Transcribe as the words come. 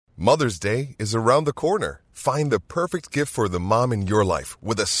Mother's Day is around the corner. Find the perfect gift for the mom in your life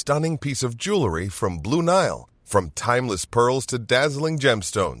with a stunning piece of jewelry from Blue Nile. From timeless pearls to dazzling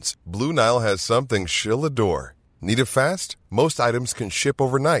gemstones, Blue Nile has something she'll adore. Need it fast? Most items can ship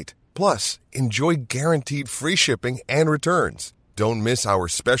overnight. Plus, enjoy guaranteed free shipping and returns. Don't miss our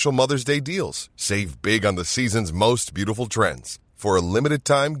special Mother's Day deals. Save big on the season's most beautiful trends. For a limited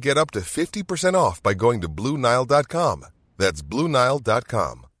time, get up to 50% off by going to BlueNile.com. That's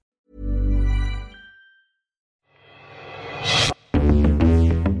BlueNile.com.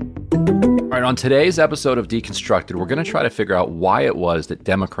 All right, on today's episode of Deconstructed, we're going to try to figure out why it was that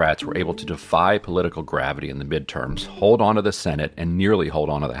Democrats were able to defy political gravity in the midterms, hold on to the Senate, and nearly hold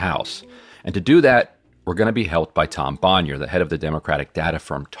on to the House. And to do that, we're going to be helped by Tom Bonier, the head of the Democratic data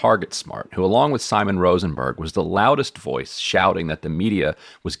firm TargetSmart, who, along with Simon Rosenberg, was the loudest voice shouting that the media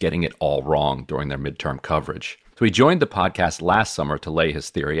was getting it all wrong during their midterm coverage. So he joined the podcast last summer to lay his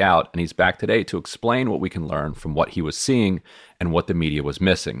theory out, and he's back today to explain what we can learn from what he was seeing and what the media was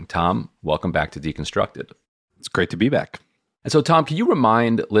missing. Tom, welcome back to Deconstructed. It's great to be back. And so, Tom, can you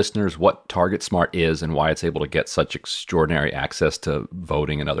remind listeners what TargetSmart is and why it's able to get such extraordinary access to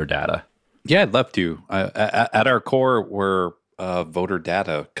voting and other data? Yeah, I'd love to. At our core, we're a voter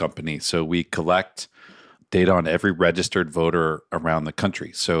data company. So we collect data on every registered voter around the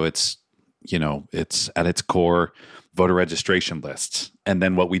country. So it's at its core voter registration lists. And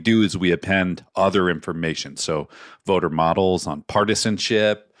then what we do is we append other information. So voter models on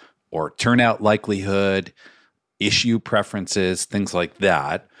partisanship or turnout likelihood, issue preferences, things like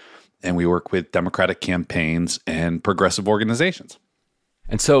that. And we work with Democratic campaigns and progressive organizations.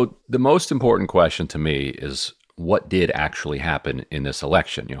 And so the most important question to me is what did actually happen in this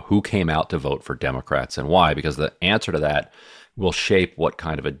election? Who came out to vote for Democrats and why? Because the answer to that will shape what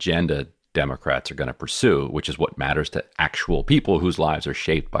kind of agenda Democrats are going to pursue, which is what matters to actual people whose lives are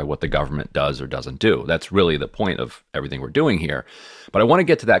shaped by what the government does or doesn't do. That's really the point of everything we're doing here. But I want to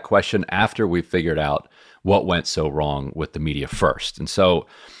get to that question after we've figured out what went so wrong with the media first. And so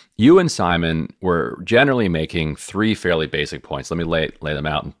you and Simon were generally making three fairly basic points. Let me lay them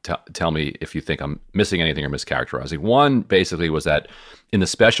out and tell me if you think I'm missing anything or mischaracterizing. One basically was that in the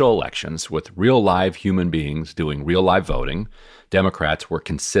special elections with real live human beings doing real live voting, Democrats were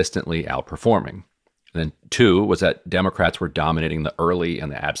consistently outperforming. And then two was that Democrats were dominating the early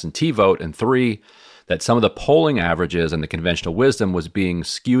and the absentee vote. And three, that some of the polling averages and the conventional wisdom was being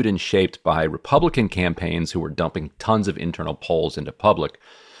skewed and shaped by Republican campaigns who were dumping tons of internal polls into public,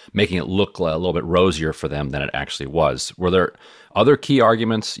 making it look a little bit rosier for them than it actually was. Were there other key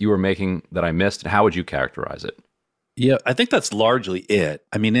arguments you were making that I missed? And how would you characterize it? Yeah, I think that's largely it.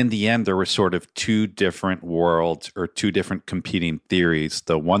 I mean, in the end, there were sort of two different worlds or two different competing theories.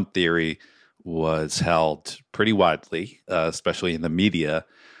 The one theory was held pretty widely, especially in the media.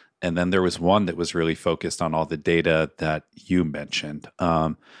 And then there was one that was really focused on all the data that you mentioned.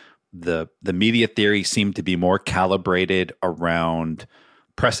 The media theory seemed to be more calibrated around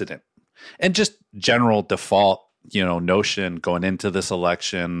precedent and just general default, notion going into this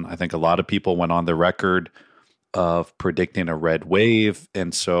election. I think a lot of people went on the record of predicting a red wave.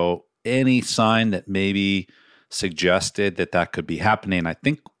 And so any sign that maybe suggested that could be happening, I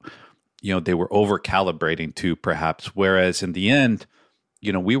think, they were over calibrating to perhaps. Whereas in the end,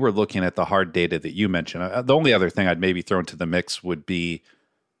 we were looking at the hard data that you mentioned. The only other thing I'd maybe throw into the mix would be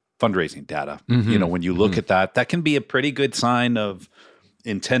fundraising data. Mm-hmm. When you look at that can be a pretty good sign of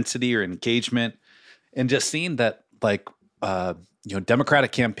intensity or engagement. And just seeing that,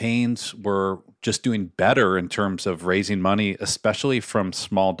 Democratic campaigns were just doing better in terms of raising money, especially from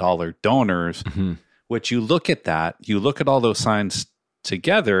small dollar donors, which you look at all those signs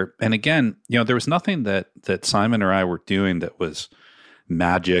together. And again, there was nothing that Simon or I were doing that was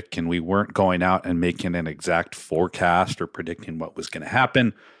magic, and we weren't going out and making an exact forecast or predicting what was going to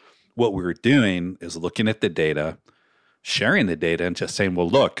happen. What we were doing is looking at the data, sharing the data, and just saying, well,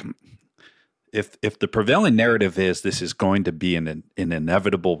 look, if the prevailing narrative is this is going to be an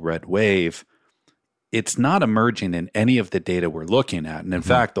inevitable red wave, it's not emerging in any of the data we're looking at. And in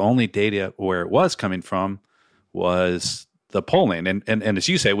fact, the only data where it was coming from was the polling. And as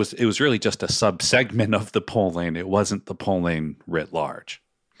you say, it was really just a subsegment of the polling. It wasn't the polling writ large.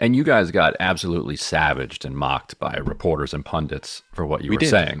 And you guys got absolutely savaged and mocked by reporters and pundits for what you were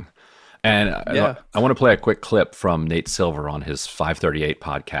saying. And I want to play a quick clip from Nate Silver on his 538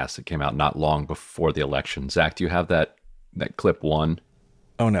 podcast that came out not long before the election. Zach, do you have that clip one?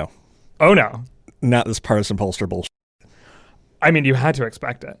 Oh, no. Not this partisan pollster bullshit. I mean, you had to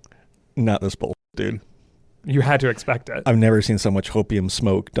expect it. Not this bullshit, dude. You had to expect it. I've never seen so much hopium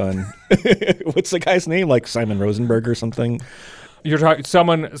smoke done. What's the guy's name? Like Simon Rosenberg or something? You're talking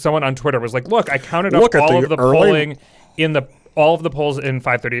someone on Twitter was like, "Look, I counted up all of the polling in all of the polls in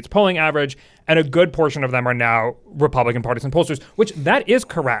 538's polling average, and a good portion of them are now Republican partisan pollsters," which that is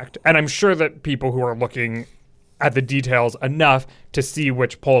correct. And I'm sure that people who are looking at the details enough to see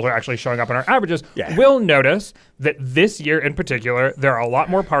which polls are actually showing up in our averages will notice that this year in particular, there are a lot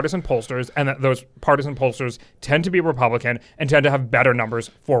more partisan pollsters, and that those partisan pollsters tend to be Republican and tend to have better numbers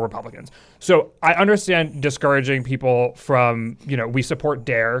for Republicans. So I understand discouraging people from, we support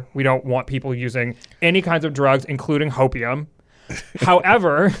DARE. We don't want people using any kinds of drugs, including hopium.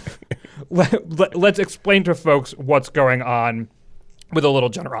 However, let's explain to folks what's going on with a little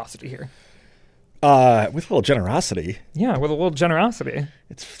generosity here. With a little generosity. Yeah, with a little generosity.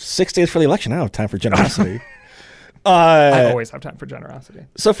 It's 6 days for the election. I don't have time for generosity. I always have time for generosity.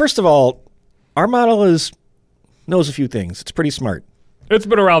 So first of all, our model knows a few things. It's pretty smart. It's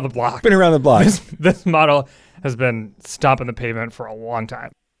been around the block. This model has been stomping the pavement for a long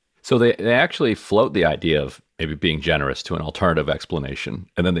time. So they actually float the idea of maybe being generous to an alternative explanation,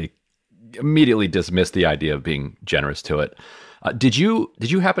 and then they immediately dismiss the idea of being generous to it. Did you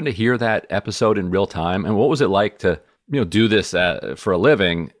happen to hear that episode in real time? And what was it like to do this for a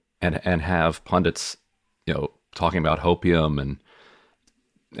living and have pundits talking about hopium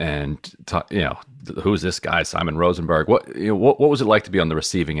and who's this guy, Simon Rosenberg? What was it like to be on the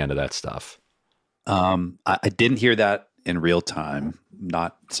receiving end of that stuff? I didn't hear that in real time.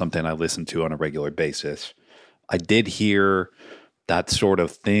 Not something I listen to on a regular basis. I did hear that sort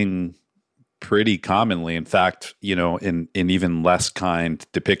of thing pretty commonly. In fact, in even less kind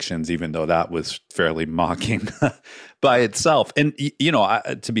depictions, even though that was fairly mocking by itself. And,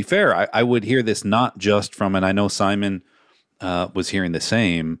 to be fair, I would hear this not just from, and I know Simon was hearing the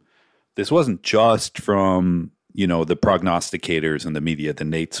same. This wasn't just from, the prognosticators and the media, the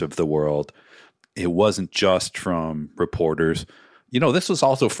Nates of the world. It wasn't just from reporters. This was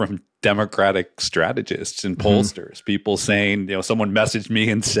also from Democratic strategists and pollsters, people saying, someone messaged me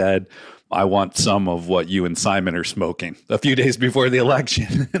and said, "I want some of what you and Simon are smoking," a few days before the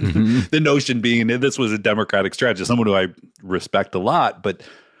election. The notion being that this was a Democratic strategist, someone who I respect a lot, but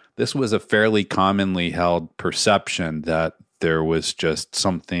this was a fairly commonly held perception that there was just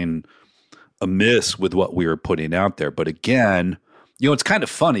something amiss with what we were putting out there. But again, it's kind of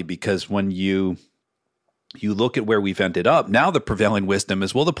funny because when you look at where we've ended up, now the prevailing wisdom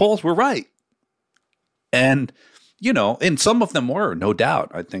is, well, the polls were right. And, and some of them were, no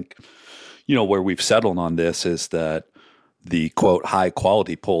doubt. I think, where we've settled on this is that the, quote, high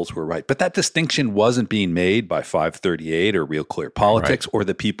quality polls were right. But that distinction wasn't being made by 538 or Real Clear Politics or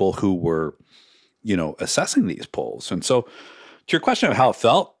the people who were, assessing these polls. And so to your question of how it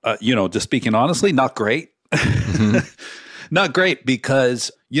felt, just speaking honestly, not great. Not great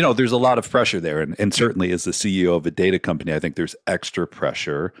because, there's a lot of pressure there. And certainly as the CEO of a data company, I think there's extra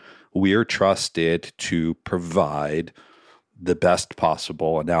pressure. We're trusted to provide the best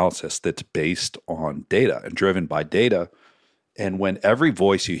possible analysis that's based on data and driven by data. And when every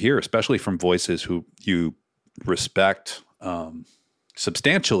voice you hear, especially from voices who you respect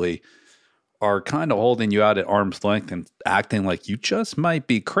substantially, are kind of holding you out at arm's length and acting like you just might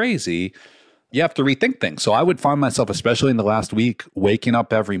be crazy, you have to rethink things. So I would find myself, especially in the last week, waking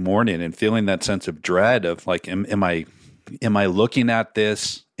up every morning and feeling that sense of dread of like, am I looking at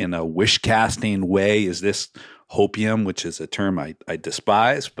this in a wish casting way? Is this hopium, which is a term I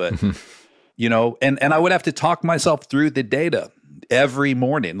despise, but and I would have to talk myself through the data every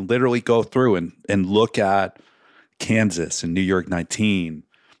morning, literally go through and look at Kansas and New York 19,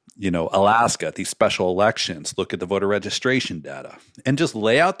 Alaska, these special elections, look at the voter registration data and just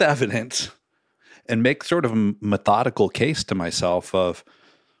lay out the evidence and make sort of a methodical case to myself of,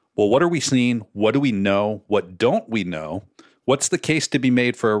 well, what are we seeing? What do we know? What don't we know? What's the case to be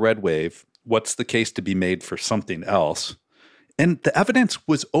made for a red wave? What's the case to be made for something else? And the evidence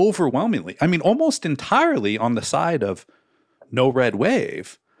was overwhelmingly, almost entirely on the side of no red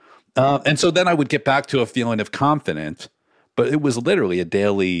wave. And so then I would get back to a feeling of confidence, but it was literally a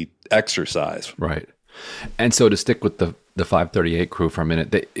daily exercise. Right. And so to stick with the 538 crew for a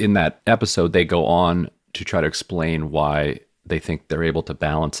minute, in that episode, they go on to try to explain why they think they're able to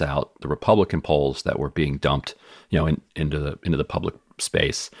balance out the Republican polls that were being dumped, into the public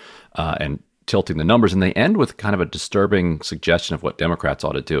space and tilting the numbers. And they end with kind of a disturbing suggestion of what Democrats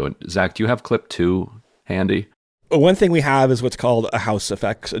ought to do. And Zach, do you have clip 2 handy? One thing we have is what's called a House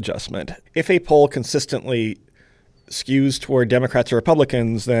effects adjustment. If a poll consistently skews toward Democrats or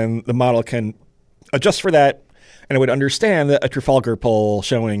Republicans, then the model can adjust for that, and it would understand that a Trafalgar poll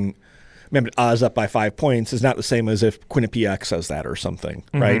showing Mehmet Oz up by 5 points is not the same as if Quinnipiac says that or something,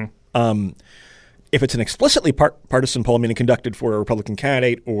 right? If it's an explicitly partisan poll, meaning conducted for a Republican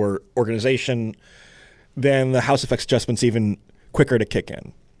candidate or organization, then the House effects adjustment's even quicker to kick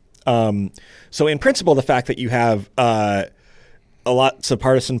in. So in principle, the fact that you have lots of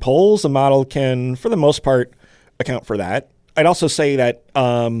partisan polls, the model can, for the most part, account for that. I'd also say that,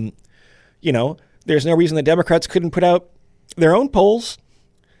 there's no reason that Democrats couldn't put out their own polls.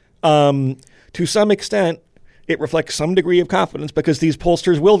 To some extent, it reflects some degree of confidence because these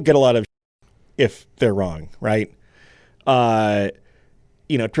pollsters will get a lot of if they're wrong, right? Trafalgar,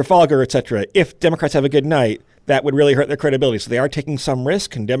 et cetera. If Democrats have a good night, that would really hurt their credibility. So they are taking some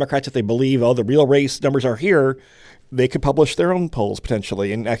risk, and Democrats, if they believe, the real race numbers are here, they could publish their own polls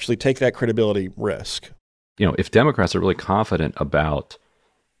potentially and actually take that credibility risk. If Democrats are really confident about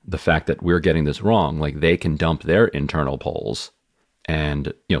the fact that we're getting this wrong, like they can dump their internal polls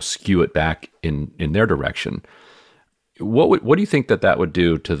and, skew it back in their direction. What do you think that would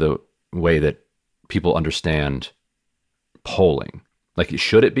do to the way that people understand polling? Like,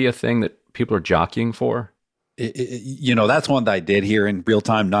 should it be a thing that people are jockeying for? That's one that I did hear in real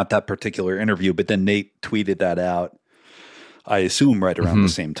time, not that particular interview, but then Nate tweeted that out, I assume right around the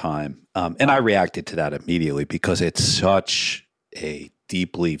same time. And I reacted to that immediately because it's such a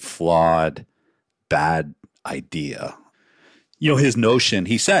deeply flawed, bad idea. His notion,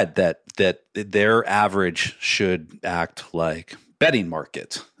 he said that their average should act like betting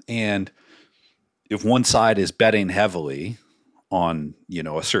markets. And if one side is betting heavily on,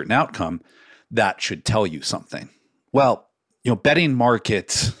 a certain outcome, that should tell you something. Well, betting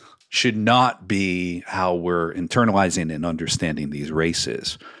markets should not be how we're internalizing and understanding these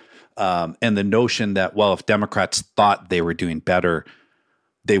races. And the notion that, if Democrats thought they were doing better,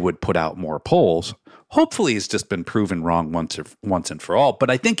 they would put out more polls, hopefully has just been proven wrong once and for all. But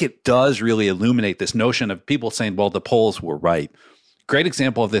I think it does really illuminate this notion of people saying, the polls were right. Great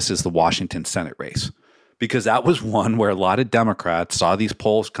example of this is the Washington Senate race, because that was one where a lot of Democrats saw these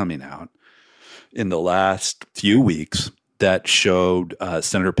polls coming out in the last few weeks that showed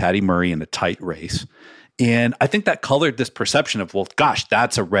Senator Patty Murray in a tight race. And I think that colored this perception of,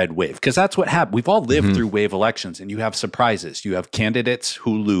 that's a red wave, because that's what happened. We've all lived through wave elections, and you have surprises. You have candidates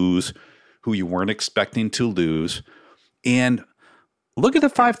who lose, who you weren't expecting to lose. And look at the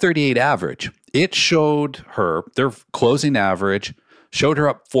 538 average. It showed her, their closing average showed her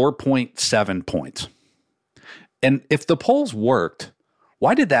up 4.7 points. And if the polls worked,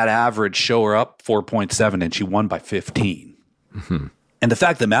 why did that average show her up 4.7 and she won by 15? And the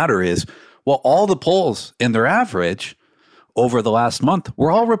fact of the matter is, all the polls in their average over the last month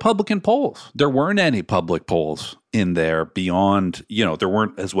were all Republican polls. There weren't any public polls in there beyond, there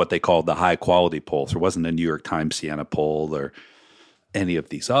weren't as what they called the high quality polls. There wasn't a New York Times Siena poll or any of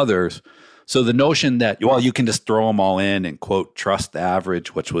these others. So the notion that, you can just throw them all in and, quote, trust the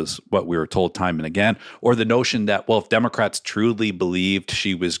average, which was what we were told time and again, or the notion that, if Democrats truly believed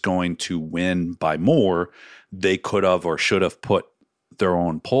she was going to win by more, they could have or should have put their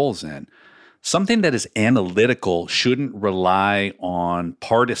own polls in. Something that is analytical shouldn't rely on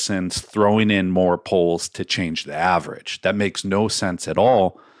partisans throwing in more polls to change the average. That makes no sense at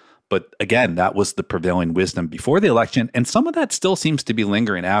all. But again, that was the prevailing wisdom before the election. And some of that still seems to be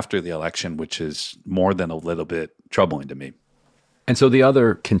lingering after the election, which is more than a little bit troubling to me. And so the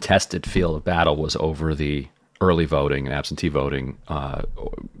other contested field of battle was over the early voting and absentee voting,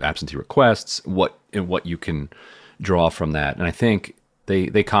 absentee requests, what you can draw from that. And I think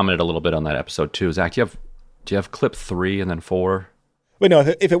they commented a little bit on that episode too. Zach, do you have clip 3 and then 4? But no,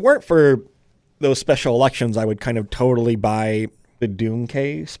 if it weren't for those special elections, I would kind of totally buy the Doom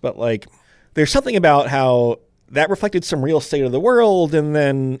case. But there's something about how that reflected some real state of the world, and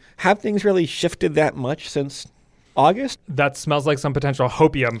then have things really shifted that much since August? That smells like some potential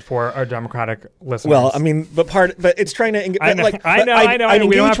hopium for our Democratic listeners. Well, I mean, but it's trying to. I know.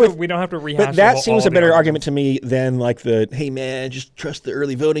 We don't have to rehash. But that seems a better argument to me than hey man, just trust the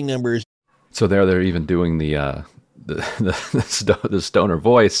early voting numbers. So they're even doing the stoner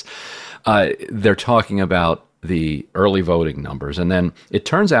voice. They're talking about the early voting numbers, and then it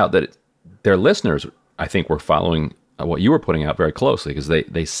turns out that their listeners, I think, were following what you were putting out very closely, because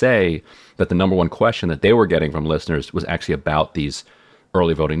they say that the number one question that they were getting from listeners was actually about these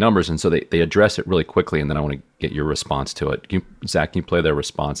early voting numbers. And so they address it really quickly, and then I want to get your response to it. Zach, can you play their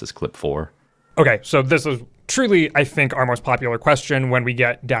response as clip 4? Okay, so this is truly, I think, our most popular question when we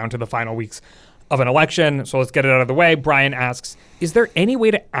get down to the final weeks of an election. So let's get it out of the way. Brian asks, is there any way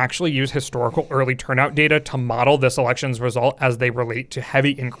to actually use historical early turnout data to model this election's result as they relate to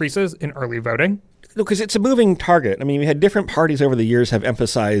heavy increases in early voting? Because it's a moving target. I mean, we had different parties over the years have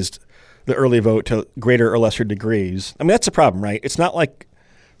emphasized the early vote to greater or lesser degrees. I mean, that's a problem, right? It's not like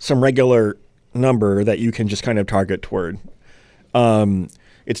some regular number that you can just kind of target toward.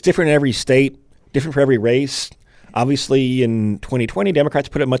 It's different in every state, different for every race. Obviously, in 2020, Democrats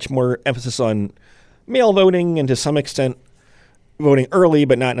put a much more emphasis on mail voting and to some extent voting early,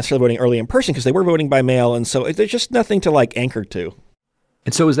 but not necessarily voting early in person because they were voting by mail. And so there's just nothing to like anchor to.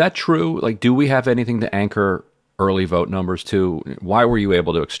 And so is that true? Like, do we have anything to anchor early vote numbers to? Why were you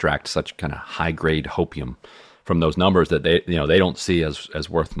able to extract such kind of high grade hopium from those numbers that they don't see as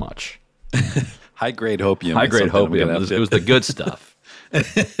worth much? High grade hopium. High grade hopium. It was the good stuff.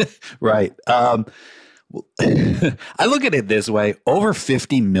 Right. I look at it this way. Over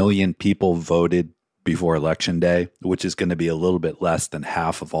 50 million people voted before Election Day, which is going to be a little bit less than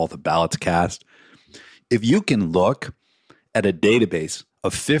half of all the ballots cast. If you can look at a database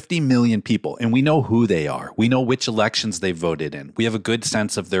of 50 million people, and we know who they are, we know which elections they voted in, we have a good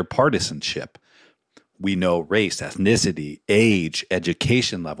sense of their partisanship. We know race, ethnicity, age,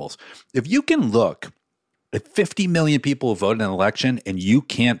 education levels. If you can look at 50 million people who voted in an election and you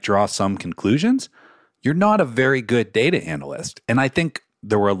can't draw some conclusions, you're not a very good data analyst. And I think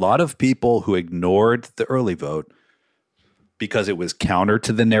there were a lot of people who ignored the early vote because it was counter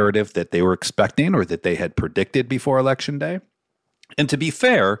to the narrative that they were expecting or that they had predicted before Election Day. And to be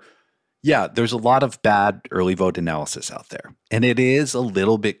fair, yeah, there's a lot of bad early vote analysis out there. And it is a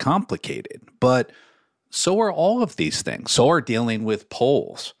little bit complicated, but so are all of these things. So are dealing with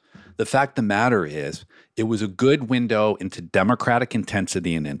polls. The fact of the matter is, it was a good window into Democratic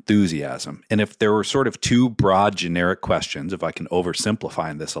intensity and enthusiasm. And if there were sort of two broad generic questions, if I can oversimplify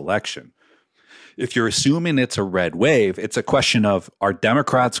in this election, if you're assuming it's a red wave, it's a question of, are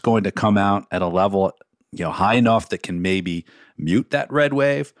Democrats going to come out at a level, high enough that can maybe mute that red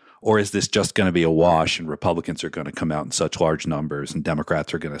wave? Or is this just going to be a wash and Republicans are going to come out in such large numbers and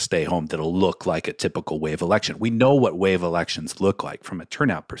Democrats are going to stay home that'll look like a typical wave election? We know what wave elections look like from a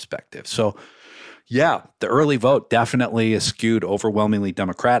turnout perspective. So yeah, the early vote definitely is skewed overwhelmingly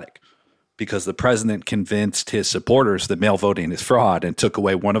Democratic because the president convinced his supporters that mail voting is fraud and took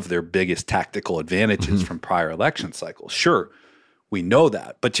away one of their biggest tactical advantages from prior election cycles. Sure, we know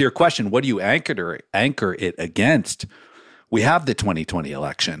that. But to your question, what do you anchor it against? We have the 2020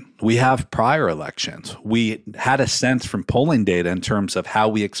 election. We have prior elections. We had a sense from polling data in terms of how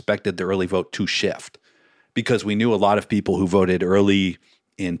we expected the early vote to shift because we knew a lot of people who voted early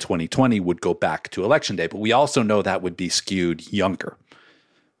in 2020 would go back to Election Day. But we also know that would be skewed younger,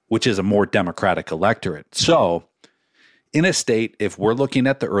 which is a more Democratic electorate. So in a state, if we're looking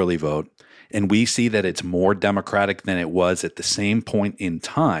at the early vote and we see that it's more Democratic than it was at the same point in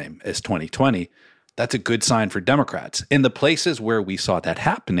time as 2020, that's a good sign for Democrats. And the places where we saw that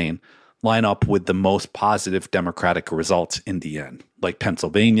happening line up with the most positive Democratic results in the end, like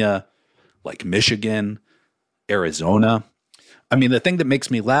Pennsylvania, like Michigan, Arizona. I mean, the thing that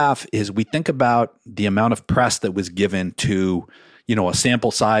makes me laugh is we think about the amount of press that was given to, a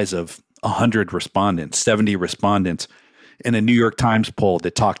sample size of 100 respondents, 70 respondents in a New York Times poll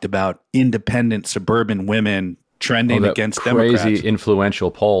that talked about independent suburban women trending against Democrats. Crazy influential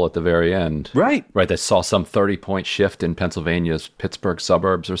poll at the very end. Right. Right. That saw some 30-point shift in Pennsylvania's Pittsburgh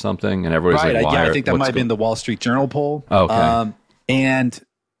suburbs or something. And everybody's like, why? I think that might have been the Wall Street Journal poll. Okay. And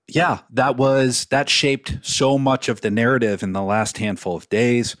yeah, that shaped so much of the narrative in the last handful of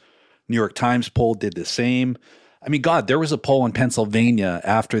days. New York Times poll did the same. I mean, God, there was a poll in Pennsylvania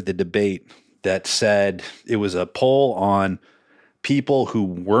after the debate that said it was a poll on people who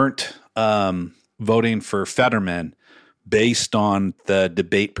weren't voting for Fetterman based on the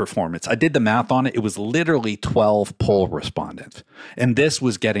debate performance. I did the math on it. It was literally 12 poll respondents. And this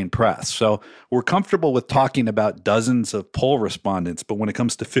was getting press. So we're comfortable with talking about dozens of poll respondents, but when it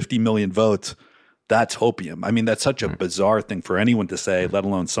comes to 50 million votes, that's hopium. I mean, that's such a bizarre thing for anyone to say, let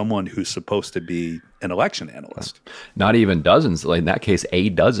alone someone who's supposed to be an election analyst. Not even dozens, like in that case, a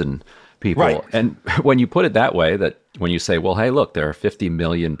dozen people. Right. And when you put it that way, that when you say, well, hey, look, there are 50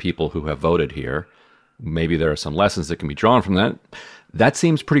 million people who have voted here, maybe there are some lessons that can be drawn from that. That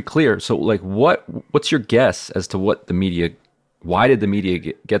seems pretty clear. So, like, what's your guess as to what the media? Why did the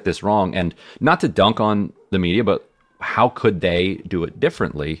media get this wrong? And not to dunk on the media, but how could they do it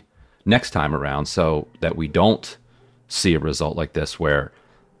differently next time around so that we don't see a result like this, where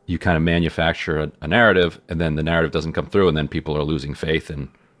you kind of manufacture a narrative and then the narrative doesn't come through, and then people are losing faith in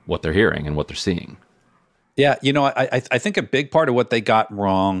what they're hearing and what they're seeing. Yeah, I think a big part of what they got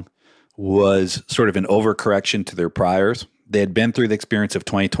wrong was sort of an overcorrection to their priors. They had been through the experience of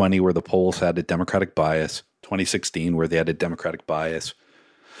 2020 where the polls had a Democratic bias, 2016 where they had a Democratic bias.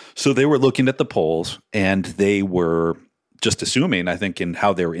 So they were looking at the polls and they were just assuming, I think, in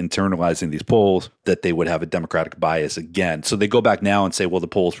how they were internalizing these polls, that they would have a Democratic bias again. So they go back now and say, well, the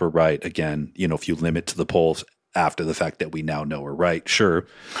polls were right again. You know, if you limit to the polls after the fact that we now know are right, sure.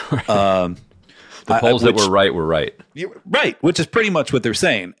 The polls that were right were right. Right, which is pretty much what they're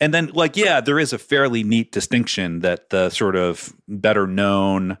saying. And then, like, yeah, there is a fairly neat distinction that the sort of better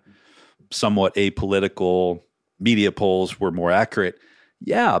known, somewhat apolitical media polls were more accurate.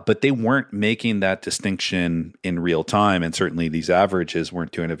 Yeah, but they weren't making that distinction in real time. And certainly these averages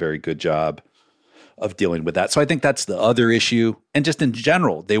weren't doing a very good job of dealing with that. So I think that's the other issue. And just in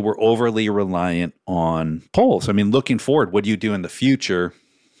general, they were overly reliant on polls. I mean, looking forward, what do you do in the future?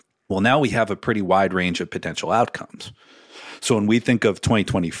 Well, now we have a pretty wide range of potential outcomes. So when we think of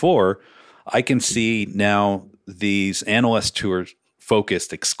 2024, I can see now these analysts who are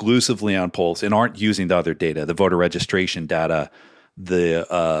focused exclusively on polls and aren't using the other data, the voter registration data,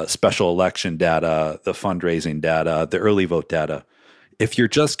 the special election data, the fundraising data, the early vote data. If you're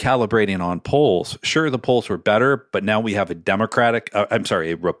just calibrating on polls, sure, the polls were better, but now we have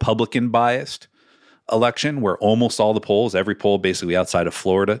a Republican biased election where almost all the polls, every poll basically outside of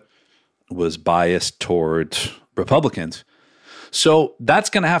Florida, was biased towards Republicans. So that's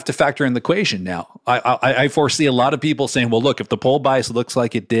going to have to factor in the equation now. I foresee a lot of people saying, well, look, if the poll bias looks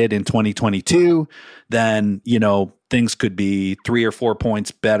like it did in 2022, then, you know, things could be 3 or 4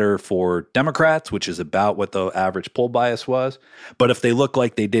 points better for Democrats, which is about what the average poll bias was. But if they look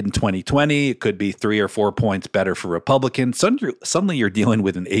like they did in 2020, it could be 3 or 4 points better for Republicans. Suddenly you're dealing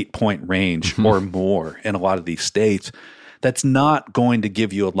with an 8-point range or more in a lot of these states. That's not going to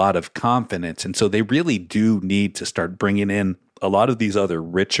give you a lot of confidence. And so they really do need to start bringing in a lot of these other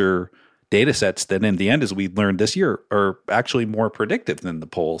richer data sets that in the end, as we learned this year, are actually more predictive than the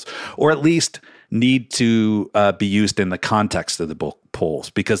polls, or at least need to be used in the context of the polls.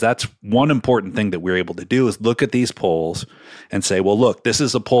 Because that's one important thing that we're able to do is look at these polls and say, well, look, this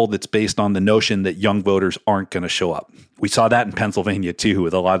is a poll that's based on the notion that young voters aren't going to show up. We saw that in Pennsylvania too,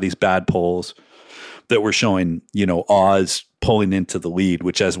 with a lot of these bad polls that were showing, you know, Oz pulling into the lead,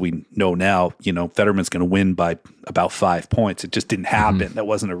 which as we know now, you know, Fetterman's going to win by about 5 points. It just didn't happen. That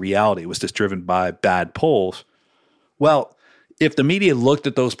wasn't a reality. It was just driven by bad polls. Well, if the media looked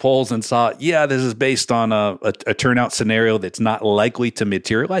at those polls and saw, yeah, this is based on a turnout scenario that's not likely to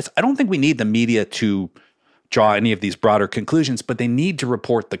materialize, I don't think we need the media to draw any of these broader conclusions, but they need to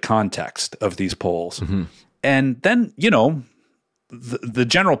report the context of these polls. And then, you know, the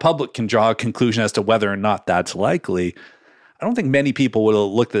general public can draw a conclusion as to whether or not that's likely. I don't think many people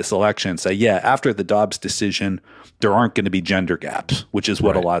will look at this election and say, yeah, after the Dobbs decision, there aren't going to be gender gaps, which is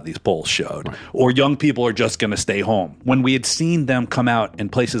what a lot of these polls showed. Or young people are just going to stay home. When we had seen them come out in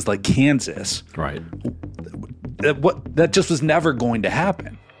places like Kansas, that just was never going to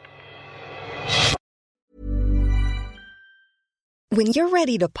happen. When you're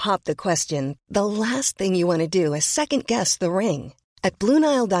ready to pop the question, the last thing you want to do is second-guess the ring. At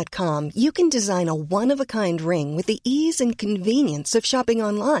BlueNile.com, you can design a one-of-a-kind ring with the ease and convenience of shopping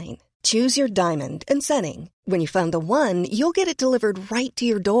online. Choose your diamond and setting. When you find the one, you'll get it delivered right to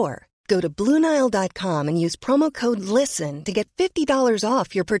your door. Go to BlueNile.com and use promo code LISTEN to get $50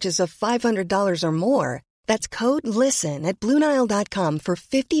 off your purchase of $500 or more. That's code LISTEN at BlueNile.com for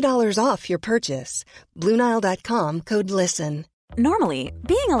 $50 off your purchase. BlueNile.com, code LISTEN. Normally,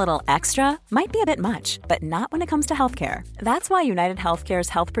 being a little extra might be a bit much, but not when it comes to healthcare. That's why United Healthcare's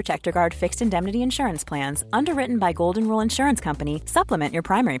Health Protector Guard fixed indemnity insurance plans, underwritten by Golden Rule Insurance Company, supplement your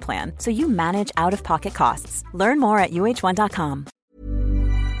primary plan so you manage out-of-pocket costs. Learn more at UH1.com.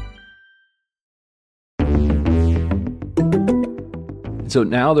 So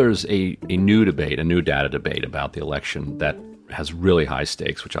now there's a new debate, a new data debate about the election that has really high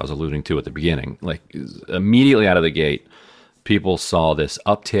stakes, which I was alluding to at the beginning. Like immediately out of the gate, people saw this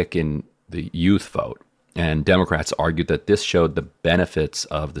uptick in the youth vote, and Democrats argued that this showed the benefits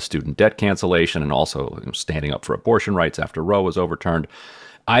of the student debt cancellation and also standing up for abortion rights after Roe was overturned.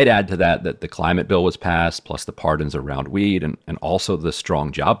 I'd add to that the climate bill was passed, plus the pardons around weed, and also the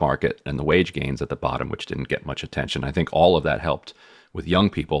strong job market and the wage gains at the bottom, which didn't get much attention. I think all of that helped with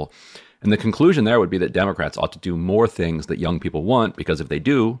young people. And the conclusion there would be that Democrats ought to do more things that young people want, because if they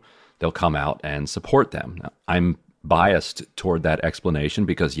do, they'll come out and support them. Now, I'm biased toward that explanation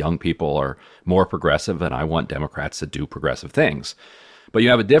because young people are more progressive and I want Democrats to do progressive things. But you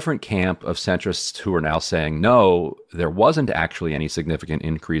have a different camp of centrists who are now saying, no, there wasn't actually any significant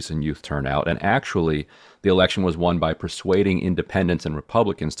increase in youth turnout. And actually, the election was won by persuading independents and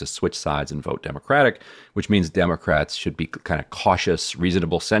Republicans to switch sides and vote Democratic, which means Democrats should be kind of cautious,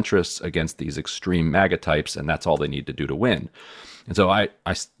 reasonable centrists against these extreme MAGA types. And that's all they need to do to win. And so I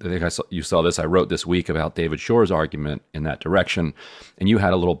think you saw this. I wrote this week about David Shore's argument in that direction, and you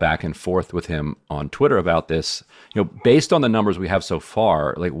had a little back and forth with him on Twitter about this. Based on the numbers we have so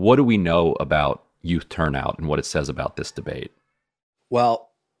far, like, what do we know about youth turnout and what it says about this debate? Well,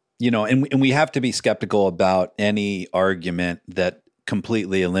 and we have to be skeptical about any argument that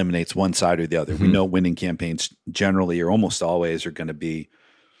completely eliminates one side or the other. Mm-hmm. We know winning campaigns generally or almost always are going to be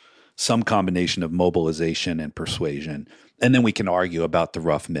some combination of mobilization and persuasion. And then we can argue about the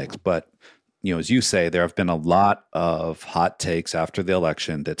rough mix. But, as you say, there have been a lot of hot takes after the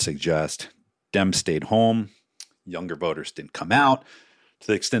election that suggest Dems stayed home, younger voters didn't come out. To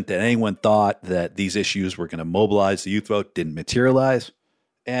the extent that anyone thought that these issues were going to mobilize the youth vote, didn't materialize.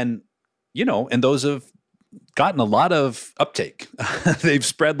 And, and those have gotten a lot of uptake. They've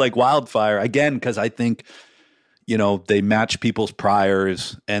spread like wildfire, again, because I think, they match people's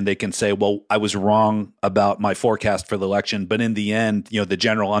priors and they can say, well, I was wrong about my forecast for the election. But in the end, the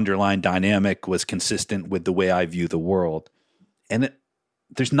general underlying dynamic was consistent with the way I view the world. And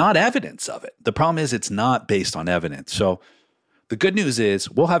there's not evidence of it. The problem is it's not based on evidence. So the good news is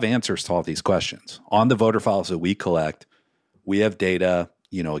we'll have answers to all these questions. On the voter files that we collect, we have data,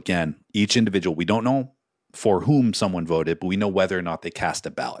 again, each individual, we don't know for whom someone voted, but we know whether or not they cast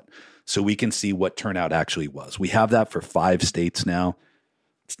a ballot. So we can see what turnout actually was. We have that for 5 states now.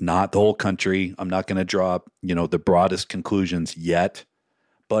 It's not the whole country. I'm not going to draw up, the broadest conclusions yet,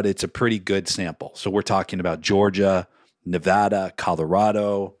 but it's a pretty good sample. So we're talking about Georgia, Nevada,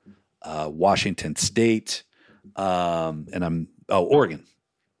 Colorado, Washington State, Oregon.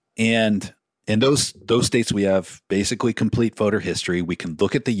 And in those states, we have basically complete voter history. We can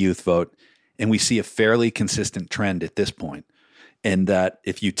look at the youth vote, and we see a fairly consistent trend at this point. And that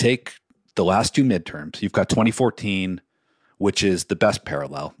if you take the last 2 midterms, you've got 2014, which is the best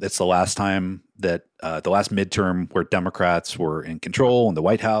parallel. It's the last time that the last midterm where Democrats were in control in the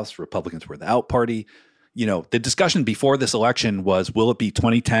White House, Republicans were the out party. The discussion before this election was, will it be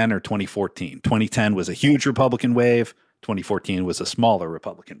 2010 or 2014? 2010 was a huge Republican wave. 2014 was a smaller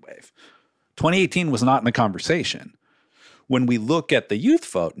Republican wave. 2018 was not in the conversation. When we look at the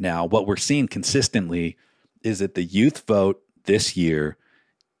youth vote now, what we're seeing consistently is that the youth vote this year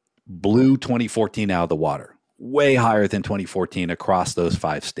blew 2014 out of the water, way higher than 2014 across those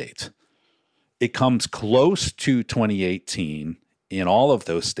 5 states. It comes close to 2018 in all of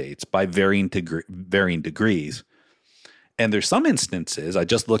those states by varying degrees. And there's some instances, I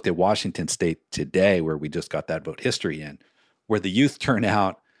just looked at Washington State today where we just got that vote history in, where the youth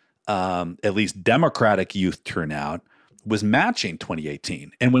turnout, at least Democratic youth turnout, was matching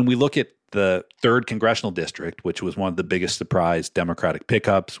 2018. And when we look at the 3rd congressional district, which was one of the biggest surprise Democratic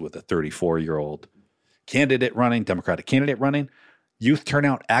pickups with a 34-year-old Democratic candidate running, youth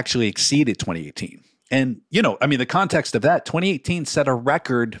turnout actually exceeded 2018. And, the context of that, 2018 set a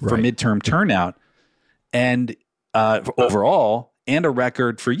record for midterm turnout and overall, and a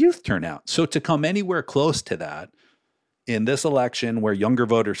record for youth turnout. So to come anywhere close to that in this election where younger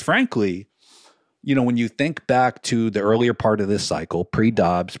voters, frankly, when you think back to the earlier part of this cycle,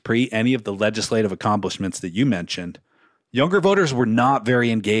 pre-Dobbs, any of the legislative accomplishments that you mentioned, younger voters were not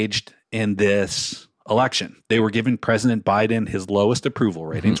very engaged in this election. They were giving President Biden his lowest approval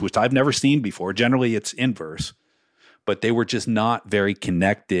ratings, which I've never seen before. Generally, it's inverse. But they were just not very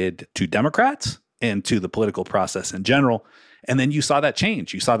connected to Democrats and to the political process in general. And then you saw that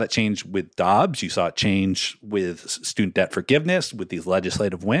change. You saw that change with Dobbs. You saw it change with student debt forgiveness, with these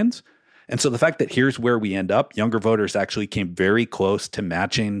legislative wins. And so the fact that here's where we end up, younger voters actually came very close to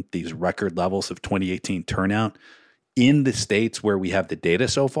matching these record levels of 2018 turnout in the states where we have the data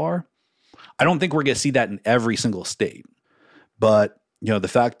so far. I don't think we're going to see that in every single state. But, the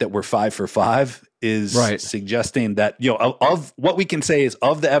fact that we're 5 for 5 is suggesting that, of what we can say is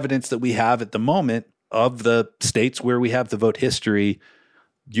of the evidence that we have at the moment of the states where we have the vote history,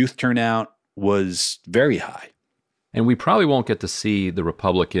 youth turnout was very high. And we probably won't get to see the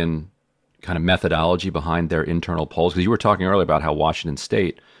Republican kind of methodology behind their internal polls, because you were talking earlier about how Washington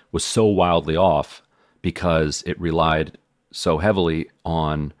State was so wildly off because it relied so heavily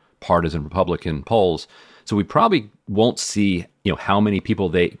on partisan Republican polls. So we probably won't see, how many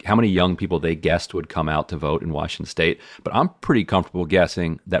young people they guessed would come out to vote in Washington State. But I'm pretty comfortable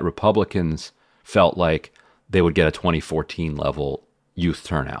guessing that Republicans felt like they would get a 2014 level youth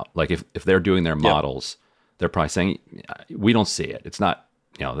turnout. Like if they're doing their models, they're probably saying, we don't see it. It's not,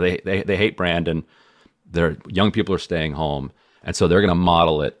 they hate Brandon. Their young people are staying home. And so they're going to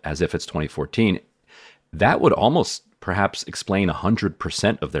model it as if it's 2014. That would almost perhaps explain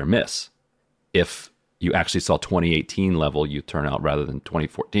 100% of their miss if you actually saw 2018 level youth turnout rather than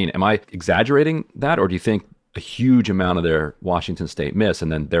 2014. Am I exaggerating that, or do you think a huge amount of their Washington state miss,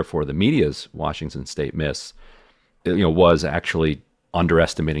 and then therefore the media's Washington state miss, was actually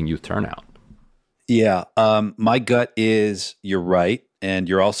underestimating youth turnout. Yeah. My gut is you're right. And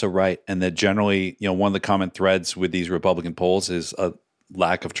you're also right. And that generally, one of the common threads with these Republican polls is a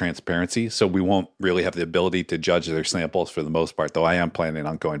lack of transparency. So we won't really have the ability to judge their samples for the most part, though I am planning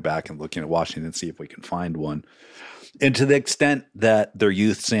on going back and looking at Washington to see if we can find one. And to the extent that their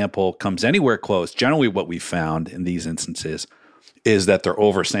youth sample comes anywhere close, generally what we found in these instances is that they're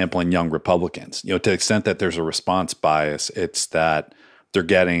oversampling young Republicans. To the extent that there's a response bias, it's that they're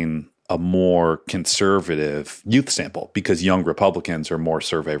getting a more conservative youth sample because young Republicans are more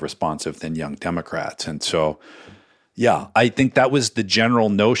survey responsive than young Democrats. And so, yeah, I think that was the general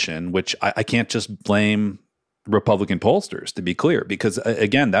notion, which I can't just blame Republican pollsters, to be clear, because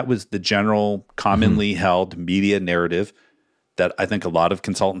again, that was the general commonly held media narrative that I think a lot of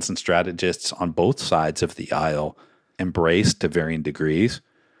consultants and strategists on both sides of the aisle embraced to varying degrees.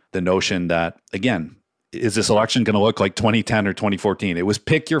 The notion that, again, is this election going to look like 2010 or 2014? It was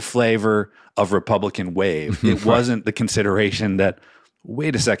pick your flavor of Republican wave. It wasn't the consideration that,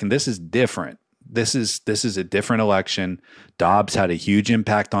 wait a second, this is different. This is a different election. Dobbs had a huge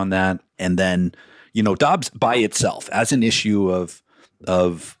impact on that. And then, Dobbs by itself as an issue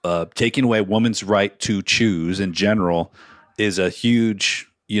of taking away women's right to choose in general is a huge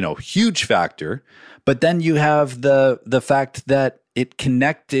factor. But then you have the fact that it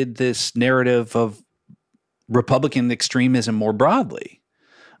connected this narrative of Republican extremism more broadly,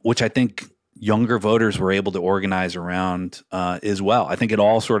 which I think younger voters were able to organize around as well. I think it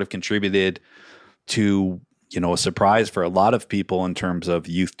all sort of contributed to, a surprise for a lot of people in terms of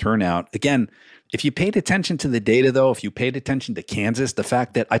youth turnout. Again, if you paid attention to the data, though, if you paid attention to Kansas, the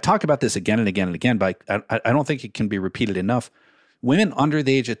fact that I talk about this again and again and again, but I don't think it can be repeated enough. Women under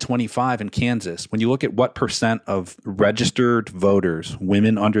the age of 25 in Kansas, when you look at what percent of registered voters,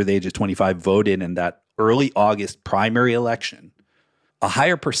 women under the age of 25 voted in that early August primary election, a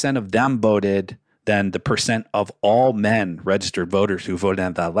higher percent of them voted than the percent of all men registered voters who voted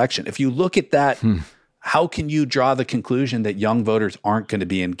in that election. If you look at that, how can you draw the conclusion that young voters aren't going to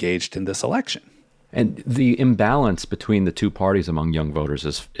be engaged in this election? And the imbalance between the two parties among young voters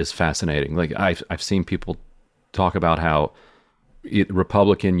is fascinating. Like I've seen people talk about how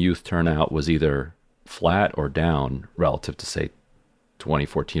Republican youth turnout was either flat or down relative to, say,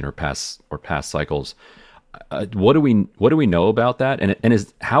 2014 or past cycles. What do we know about that? And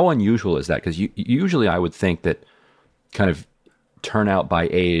is how unusual is that? Because usually I would think that kind of turnout by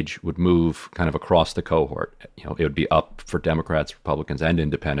age would move kind of across the cohort. It would be up for Democrats, Republicans, and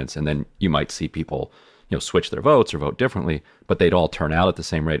independents, and then you might see people switch their votes or vote differently, but they'd all turn out at the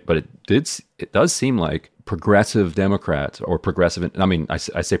same rate. But it does seem like progressive Democrats or progressive. I mean, I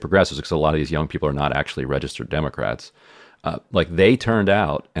say progressives because a lot of these young people are not actually registered Democrats. Like they turned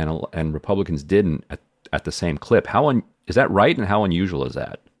out and Republicans didn't at the same clip. Is that right? And how unusual is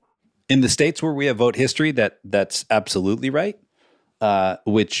that? In the states where we have vote history, that's absolutely right.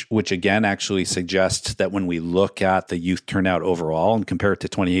 Which again actually suggests that when we look at the youth turnout overall and compare it to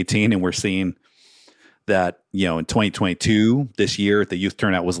 2018, and we're seeing that in 2022, this year, the youth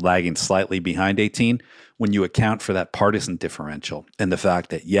turnout was lagging slightly behind 18. When you account for that partisan differential and the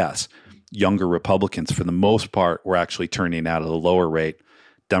fact that yes, younger Republicans for the most part were actually turning out at a lower rate.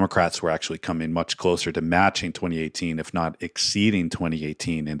 Democrats were actually coming much closer to matching 2018, if not exceeding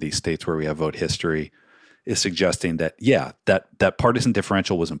 2018 in these states where we have vote history, is suggesting that, yeah, that partisan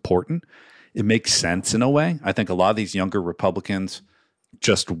differential was important. It makes sense in a way. I think a lot of these younger Republicans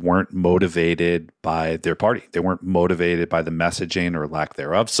just weren't motivated by their party. They weren't motivated by the messaging or lack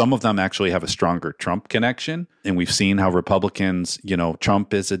thereof. Some of them actually have a stronger Trump connection. And we've seen how Republicans,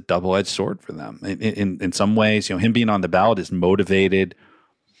 Trump is a double-edged sword for them. In some ways, him being on the ballot has motivated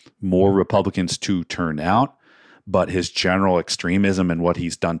more Republicans to turn out. But his general extremism and what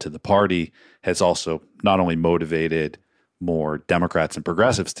he's done to the party has also not only motivated more Democrats and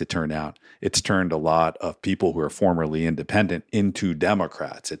progressives to turn out, it's turned a lot of people who are formerly independent into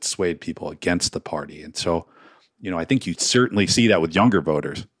Democrats. It's swayed people against the party. And so, I think you certainly see that with younger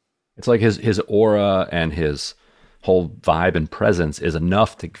voters. It's like his aura and his whole vibe and presence is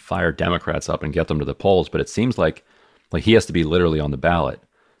enough to fire Democrats up and get them to the polls. But it seems like he has to be literally on the ballot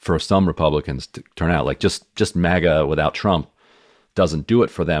for some Republicans to turn out. Like just MAGA without Trump doesn't do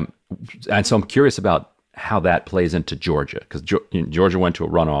it for them. And so I'm curious about how that plays into Georgia, because Georgia went to a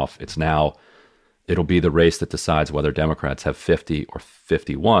runoff. It'll be the race that decides whether Democrats have 50 or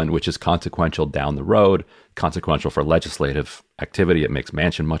 51, which is consequential down the road, consequential for legislative activity. It makes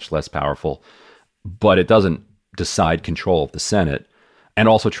Manchin much less powerful, but it doesn't decide control of the Senate. And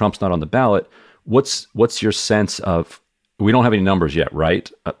also Trump's not on the ballot, What's your sense of? We don't have any numbers yet,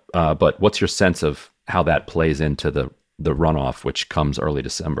 right? But what's your sense of how that plays into the runoff, which comes early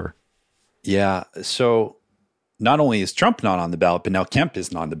December? Yeah. So not only is Trump not on the ballot, but now Kemp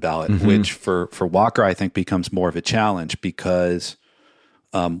isn't on the ballot, which for Walker, I think becomes more of a challenge because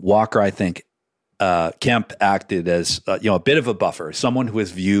Walker, I think Kemp acted as a bit of a buffer, someone who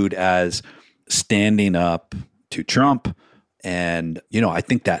is viewed as standing up to Trump. And, I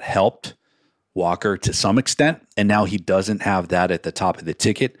think that helped Walker to some extent. And now he doesn't have that at the top of the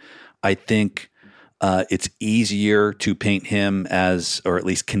ticket. I think it's easier to paint him as, or at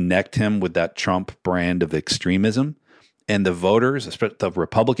least connect him with that Trump brand of extremism. And the voters, especially the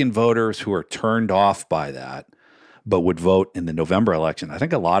Republican voters who are turned off by that, but would vote in the November election, I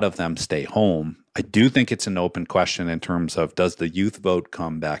think a lot of them stay home. I do think it's an open question in terms of, does the youth vote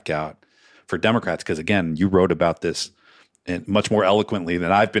come back out for Democrats? Because again, you wrote about this much more eloquently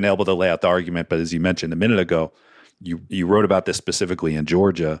than I've been able to lay out the argument. But as you mentioned a minute ago, you wrote about this specifically in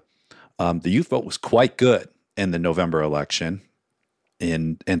Georgia. The youth vote was quite good in the November election.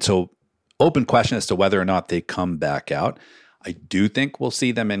 And so open question as to whether or not they come back out. I do think we'll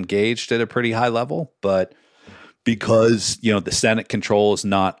see them engaged at a pretty high level, but because, the Senate control is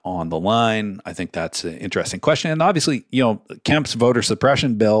not on the line, I think that's an interesting question. And obviously, Kemp's voter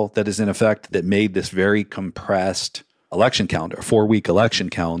suppression bill that is in effect that made this very compressed election calendar, a 4-week election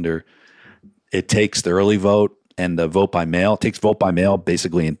calendar, it takes the early vote and the vote by mail. It takes vote by mail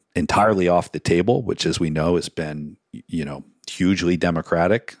basically entirely off the table, which, as we know, has been, hugely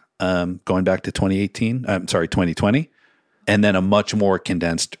Democratic going back to 2020. And then a much more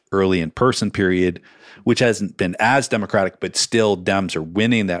condensed early in-person period, which hasn't been as Democratic, but still Dems are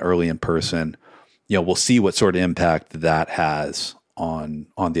winning that early in-person. We'll see what sort of impact that has on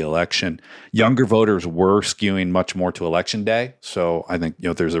the election. Younger voters were skewing much more to election day. So I think,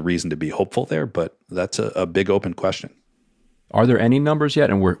 there's a reason to be hopeful there, but that's a big open question. Are there any numbers yet?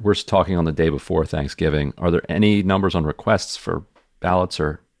 And we're talking on the day before Thanksgiving. Are there any numbers on requests for ballots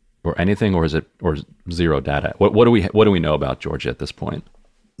or anything, or is zero data? What do we know about Georgia at this point?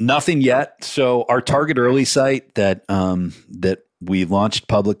 Nothing yet. So our Target Early site that we launched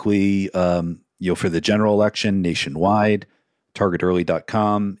publicly, for the general election nationwide,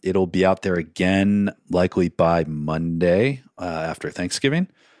 targetearly.com. It'll be out there again, likely by Monday after Thanksgiving.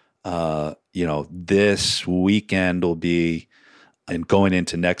 This weekend will be, and going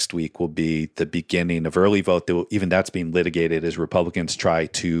into next week will be the beginning of early vote. Even that's being litigated as Republicans try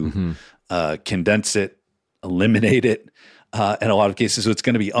to condense it, eliminate it. In a lot of cases, so it's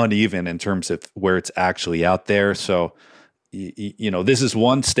going to be uneven in terms of where it's actually out there. So, this is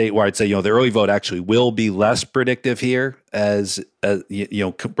one state where I'd say, the early vote actually will be less predictive here as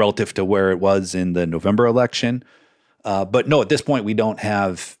relative to where it was in the November election. But no, at this point, we don't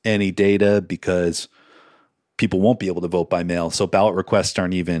have any data because people won't be able to vote by mail. So ballot requests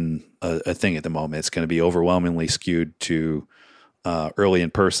aren't even a thing at the moment. It's going to be overwhelmingly skewed to early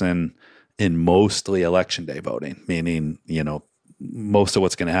in person in mostly election day voting, meaning, most of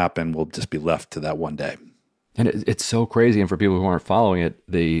what's going to happen will just be left to that one day. And it's so crazy. And for people who aren't following it,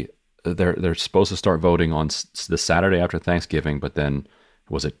 they're supposed to start voting on the Saturday after Thanksgiving, but then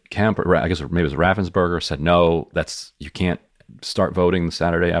was it Kemp, or I guess maybe it was Raffensperger said, no, you can't start voting the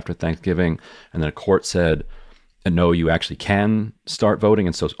Saturday after Thanksgiving. And then a court said, no, you actually can start voting.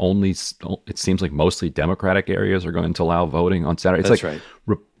 And so it seems like mostly Democratic areas are going to allow voting on Saturday. It's That's like right.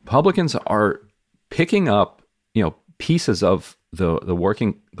 Republicans are picking up, pieces of the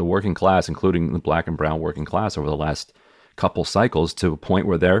working class, including the black and brown working class over the last couple cycles, to a point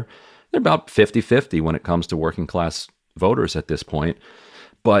where they're about 50-50 when it comes to working class voters at this point.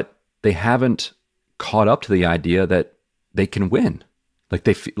 But they haven't caught up to the idea that they can win. Like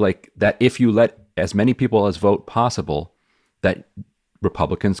that if you let as many people as vote possible, that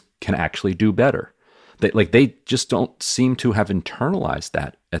Republicans can actually do better. They just don't seem to have internalized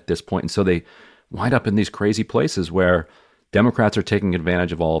that at this point. And so they wind up in these crazy places where Democrats are taking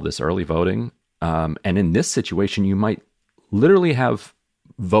advantage of all of this early voting. And in this situation, you might literally have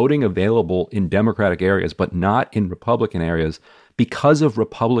voting available in Democratic areas, but not in Republican areas because of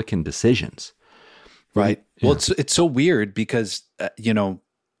Republican decisions. Right. Yeah. Well, it's so weird because,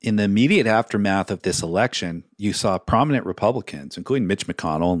 in the immediate aftermath of this election, you saw prominent Republicans, including Mitch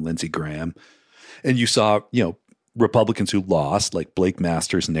McConnell and Lindsey Graham, and you saw, Republicans who lost, like Blake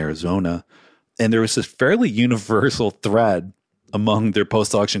Masters in Arizona. And there was this fairly universal thread among their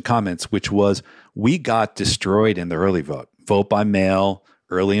post-election comments, which was, we got destroyed in the early vote by mail,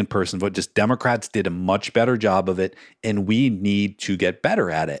 early in-person vote. Just Democrats did a much better job of it, and we need to get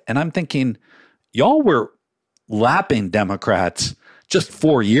better at it. And I'm thinking, y'all were lapping Democrats just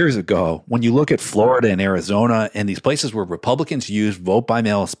 4 years ago, when you look at Florida and Arizona and these places where Republicans use vote by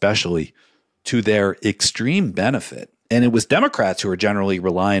mail especially to their extreme benefit, and it was Democrats who were generally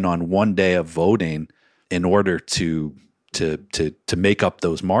relying on one day of voting in order to make up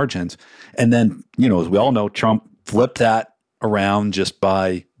those margins. And then, as we all know, Trump flipped that around just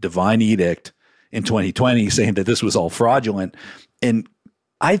by divine edict in 2020, saying that this was all fraudulent. And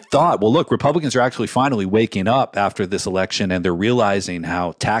I thought, well, look, Republicans are actually finally waking up after this election, and they're realizing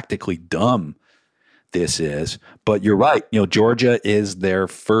how tactically dumb this is. But you're right. Georgia is their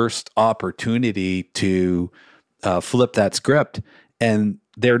first opportunity to flip that script. And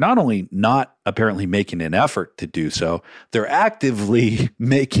they're not only not apparently making an effort to do so, they're actively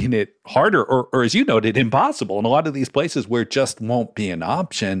making it harder, or as you noted, impossible. In a lot of these places where it just won't be an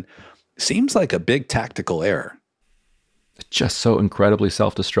option, seems like a big tactical error. It's just so incredibly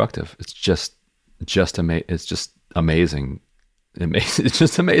self-destructive. It's just amazing. It's just amazing. It's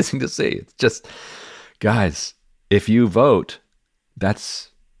just amazing to see. It's just, guys, if you vote, that's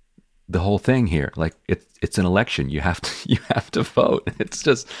the whole thing here. Like it's an election. You have to vote. It's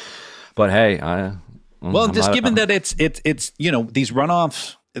just, but hey, given that it's these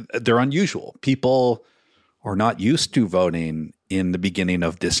runoffs, they're unusual. People are not used to voting in the beginning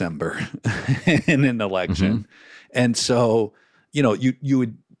of December in an election. Mm-hmm. And so, you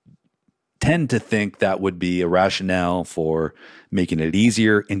would tend to think that would be a rationale for making it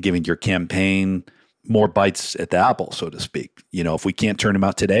easier and giving your campaign more bites at the apple, so to speak. If we can't turn them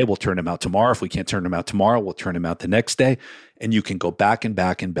out today, we'll turn them out tomorrow. If we can't turn them out tomorrow, we'll turn them out the next day. And you can go back and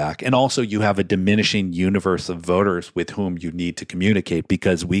back and back. And also you have a diminishing universe of voters with whom you need to communicate,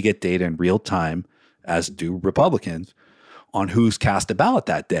 because we get data in real time, as do Republicans, on who's cast a ballot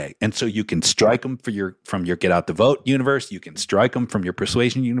that day. And so you can strike them from your get out the vote universe. You can strike them from your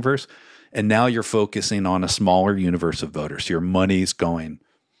persuasion universe. And now you're focusing on a smaller universe of voters. Your money's going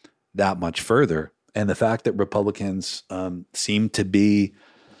that much further. And the fact that Republicans seem to be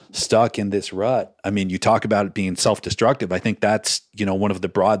stuck in this rut. I mean, you talk about it being self-destructive. I think that's, one of the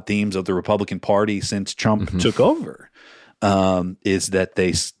broad themes of the Republican Party since Trump took over, is that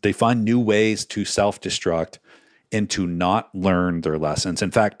they find new ways to self-destruct and to not learn their lessons.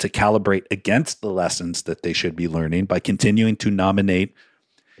 In fact, to calibrate against the lessons that they should be learning by continuing to nominate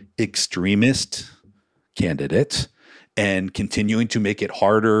extremist candidates and continuing to make it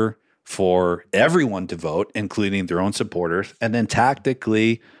harder for everyone to vote, including their own supporters, and then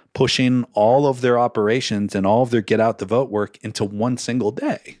tactically pushing all of their operations and all of their get out the vote work into one single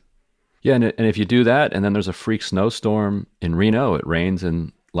day. Yeah, and if you do that, and then there's a freak snowstorm in Reno, it rains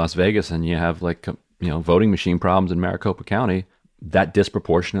in Las Vegas, and you have voting machine problems in Maricopa County, that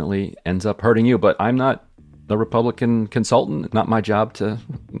disproportionately ends up hurting you. But I'm not a Republican consultant. Not my job to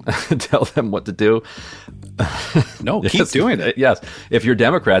tell them what to do. No, keep doing it. Yes. If you're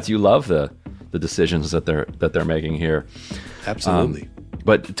Democrats, you love the decisions that they're making here. Absolutely.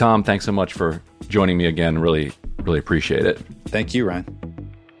 But Tom, thanks so much for joining me again. Really, really appreciate it. Thank you, Ryan.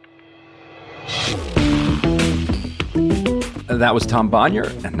 That was Tom Bonier,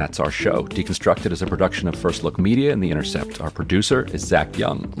 and that's our show. Deconstructed is a production of First Look Media and The Intercept. Our producer is Zach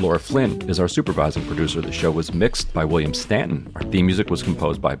Young. Laura Flynn is our supervising producer. The show was mixed by William Stanton. Our theme music was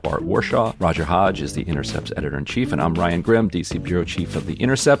composed by Bart Warshaw. Roger Hodge is The Intercept's editor-in-chief, and I'm Ryan Grimm, DC Bureau Chief of The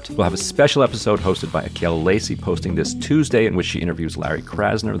Intercept. We'll have a special episode hosted by Akela Lacey posting this Tuesday, in which she interviews Larry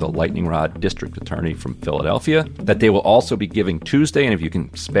Krasner, the Lightning Rod District Attorney from Philadelphia. That day will also be Giving Tuesday, and if you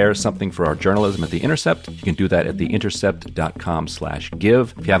can spare something for our journalism at The Intercept, you can do that at theintercept.com/give.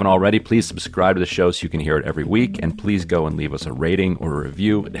 If you haven't already, please subscribe to the show so you can hear it every week, and please go and leave us a rating or a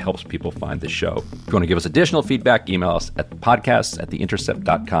review. It helps people find the show. If you want to give us additional feedback, email us at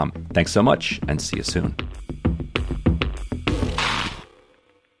podcasts@theintercept.com. Thanks so much, and see you soon.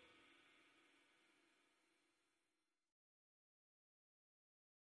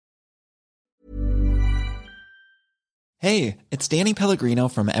 Hey, it's Danny Pellegrino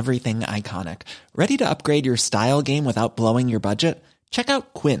from Everything Iconic. Ready to upgrade your style game without blowing your budget? Check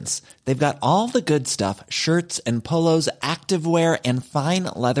out Quince. They've got all the good stuff, shirts and polos, activewear, and fine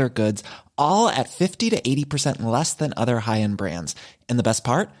leather goods, all at 50 to 80% less than other high-end brands. And the best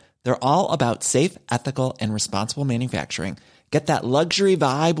part? They're all about safe, ethical, and responsible manufacturing. Get that luxury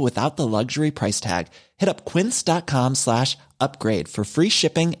vibe without the luxury price tag. Hit up quince.com/upgrade for free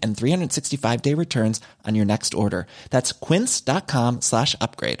shipping and 365-day returns on your next order. That's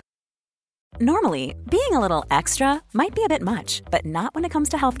quince.com/upgrade. Normally, being a little extra might be a bit much, but not when it comes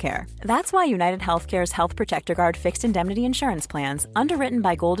to healthcare. That's why United Healthcare's Health Protector Guard fixed indemnity insurance plans, underwritten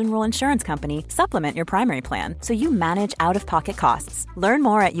by Golden Rule Insurance Company, supplement your primary plan so you manage out-of-pocket costs. Learn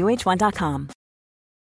more at uh1.com.